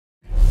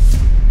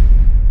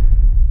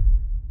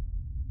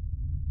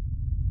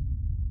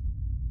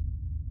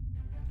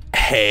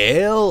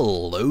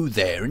Hello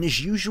there, and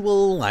as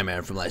usual, I'm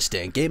Aaron from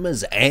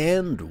LastStandGamers,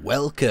 and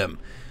welcome.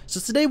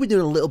 So today we're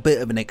doing a little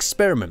bit of an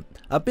experiment.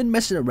 I've been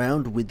messing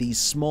around with these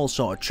small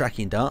sort of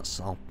tracking darts,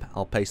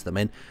 I'll paste them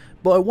in,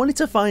 but I wanted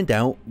to find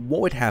out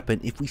what would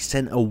happen if we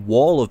sent a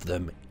wall of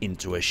them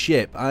into a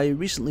ship. I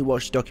recently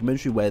watched a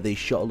documentary where they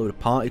shot a load of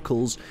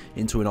particles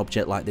into an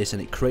object like this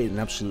and it created an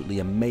absolutely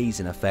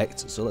amazing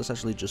effect. So let's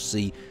actually just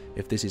see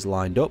if this is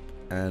lined up,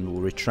 and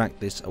we'll retract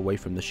this away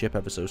from the ship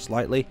ever so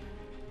slightly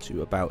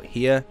to about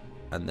here,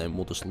 and then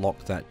we'll just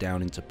lock that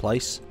down into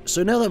place.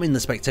 So now that I'm in the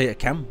spectator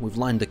cam, we've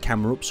lined the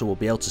camera up so we'll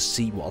be able to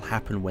see what will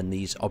happen when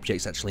these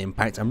objects actually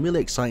impact. I'm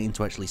really excited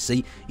to actually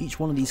see.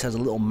 Each one of these has a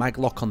little mag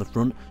lock on the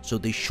front, so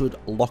they should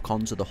lock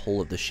onto the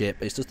hull of the ship.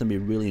 It's just going to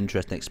be a really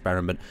interesting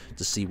experiment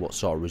to see what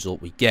sort of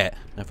result we get.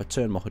 Now if I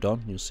turn my HUD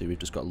on, you'll see we've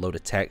just got a load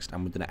of text,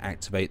 and we're going to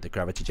activate the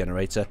gravity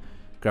generator.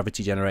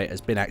 Gravity generator has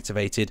been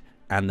activated,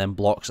 and then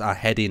blocks are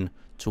heading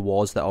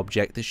towards that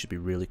object. This should be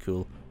really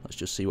cool. Let's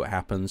just see what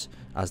happens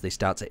as they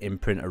start to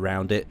imprint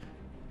around it.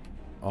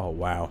 Oh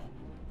wow,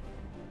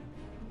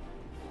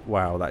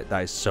 wow, that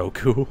is so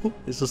cool.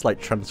 It's just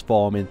like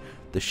transforming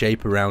the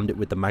shape around it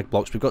with the mag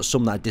blocks. We've got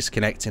some that are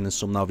disconnecting and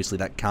some obviously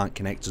that can't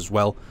connect as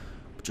well,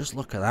 but just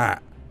look at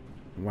that.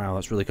 Wow,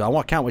 that's really cool.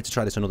 I can't wait to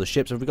try this on other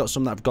ships. Have we got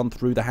some that have gone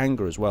through the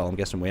hangar as well? I'm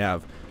guessing we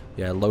have.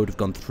 Yeah, a load have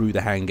gone through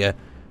the hangar,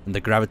 and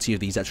the gravity of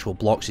these actual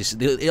blocks is,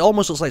 it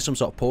almost looks like some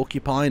sort of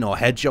porcupine or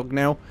hedgehog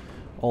now.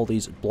 All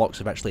these blocks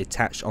have actually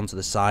attached onto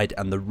the side,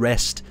 and the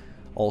rest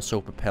also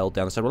propelled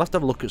down the side. We'll have to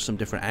have a look at some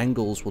different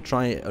angles. We'll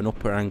try an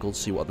upper angle to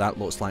see what that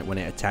looks like when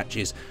it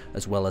attaches,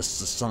 as well as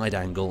the side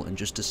angle, and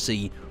just to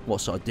see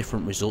what sort of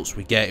different results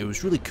we get. It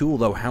was really cool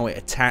though how it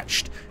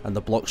attached and the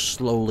blocks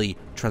slowly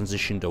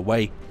transitioned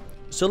away.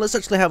 So let's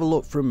actually have a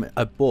look from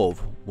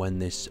above when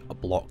this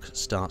block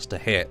starts to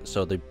hit.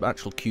 So the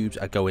actual cubes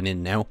are going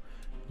in now,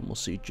 and we'll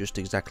see just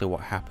exactly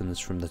what happens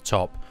from the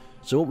top.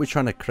 So what we're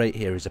trying to create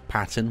here is a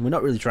pattern. We're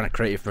not really trying to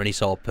create it for any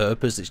sort of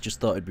purpose. It's just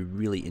thought it'd be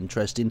really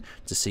interesting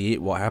to see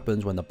what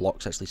happens when the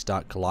blocks actually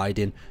start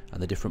colliding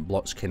and the different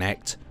blocks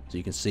connect. So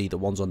you can see the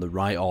ones on the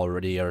right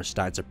already are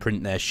starting to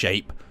print their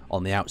shape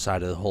on the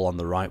outside of the hull on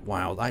the right.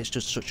 Wow, that is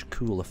just such a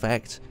cool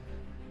effect.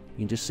 You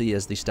can just see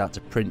as they start to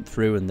print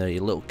through and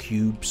the little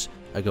cubes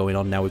are going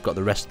on. Now we've got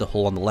the rest of the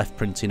hull on the left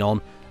printing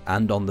on,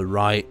 and on the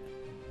right.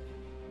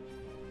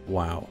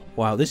 Wow,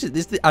 wow, this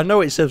I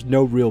know it serves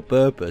no real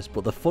purpose,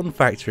 but the fun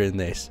factor in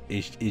this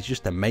is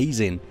just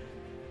amazing.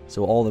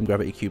 So all them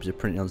gravity cubes are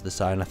printing onto the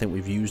side, and I think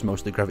we've used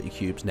most of the gravity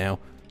cubes now,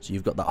 so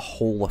you've got that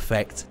whole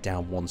effect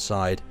down one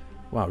side.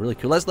 Wow, really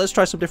cool. Let's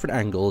try some different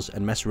angles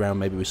and mess around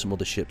maybe with some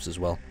other ships as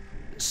well.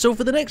 So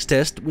for the next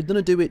test, we're going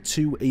to do it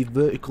to a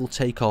vertical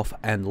takeoff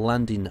and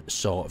landing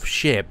sort of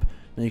ship.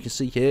 Now you can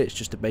see here it's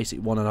just a basic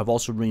one, and I've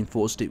also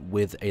reinforced it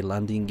with a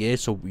landing gear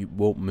so we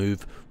won't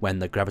move when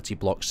the gravity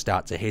blocks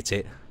start to hit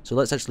it. So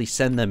let's actually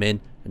send them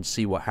in and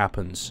see what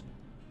happens.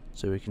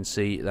 So we can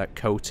see that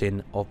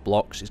coating of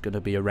blocks is going to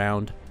be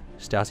around,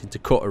 starting to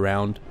cut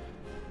around.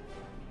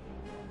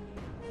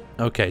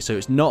 Okay, so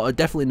it's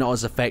definitely not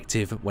as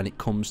effective when it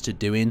comes to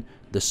doing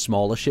the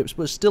smaller ships,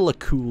 but still a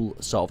cool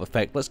sort of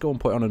effect. Let's go and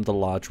put on another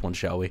large one,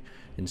 shall we?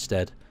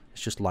 Instead,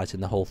 it's just lighting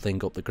the whole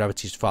thing up. The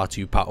gravity is far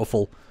too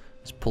powerful.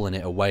 It's pulling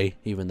it away,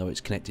 even though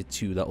it's connected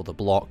to that other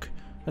block.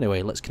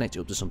 Anyway, let's connect it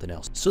up to something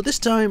else. So this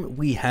time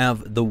we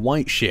have the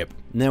white ship.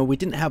 Now we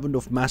didn't have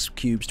enough mass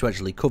cubes to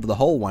actually cover the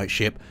whole white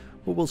ship,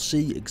 but we'll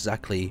see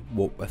exactly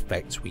what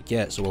effects we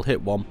get. So we'll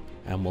hit one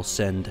and we'll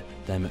send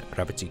them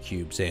gravity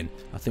cubes in.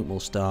 I think we'll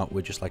start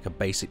with just like a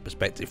basic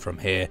perspective from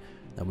here,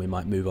 then we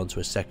might move on to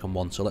a second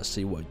one. So let's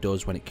see what it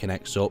does when it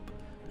connects up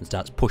and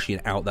starts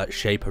pushing out that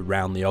shape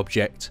around the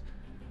object.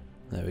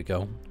 There we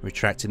go,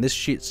 retracting.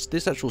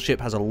 This actual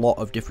ship has a lot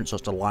of different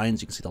sorts of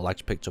lines. You can see the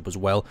legs picked up as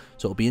well,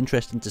 so it'll be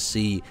interesting to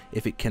see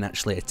if it can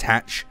actually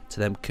attach to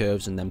them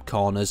curves and them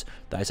corners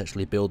that it's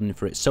actually building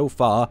for it. So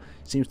far,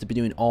 it seems to be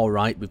doing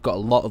alright. We've got a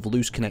lot of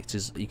loose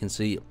connectors that you can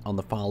see on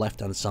the far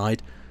left hand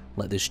side.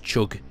 Let this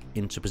chug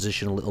into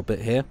position a little bit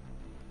here.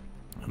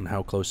 And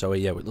how close are we?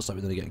 Yeah, it looks like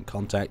we're going to get in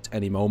contact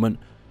any moment.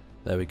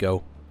 There we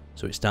go.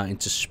 So it's starting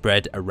to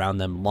spread around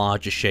them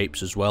larger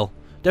shapes as well.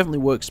 Definitely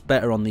works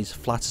better on these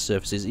flatter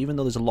surfaces, even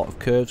though there's a lot of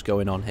curves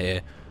going on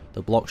here.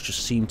 The blocks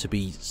just seem to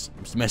be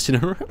messing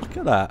around. Look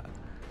at that.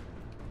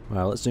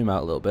 Well, let's zoom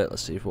out a little bit.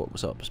 Let's see what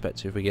sort of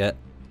perspective we get.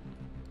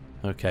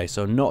 Okay,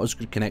 so not as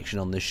good connection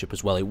on this ship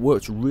as well. It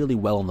works really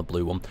well on the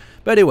blue one.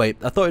 But anyway,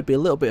 I thought it'd be a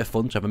little bit of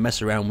fun to have a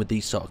mess around with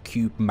these sort of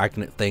cube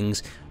magnet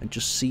things and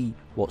just see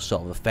what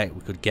sort of effect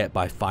we could get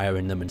by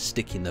firing them and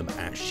sticking them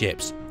at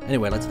ships.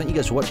 Anyway, I'd like to thank you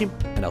guys for watching,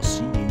 and I'll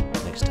see you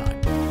next time.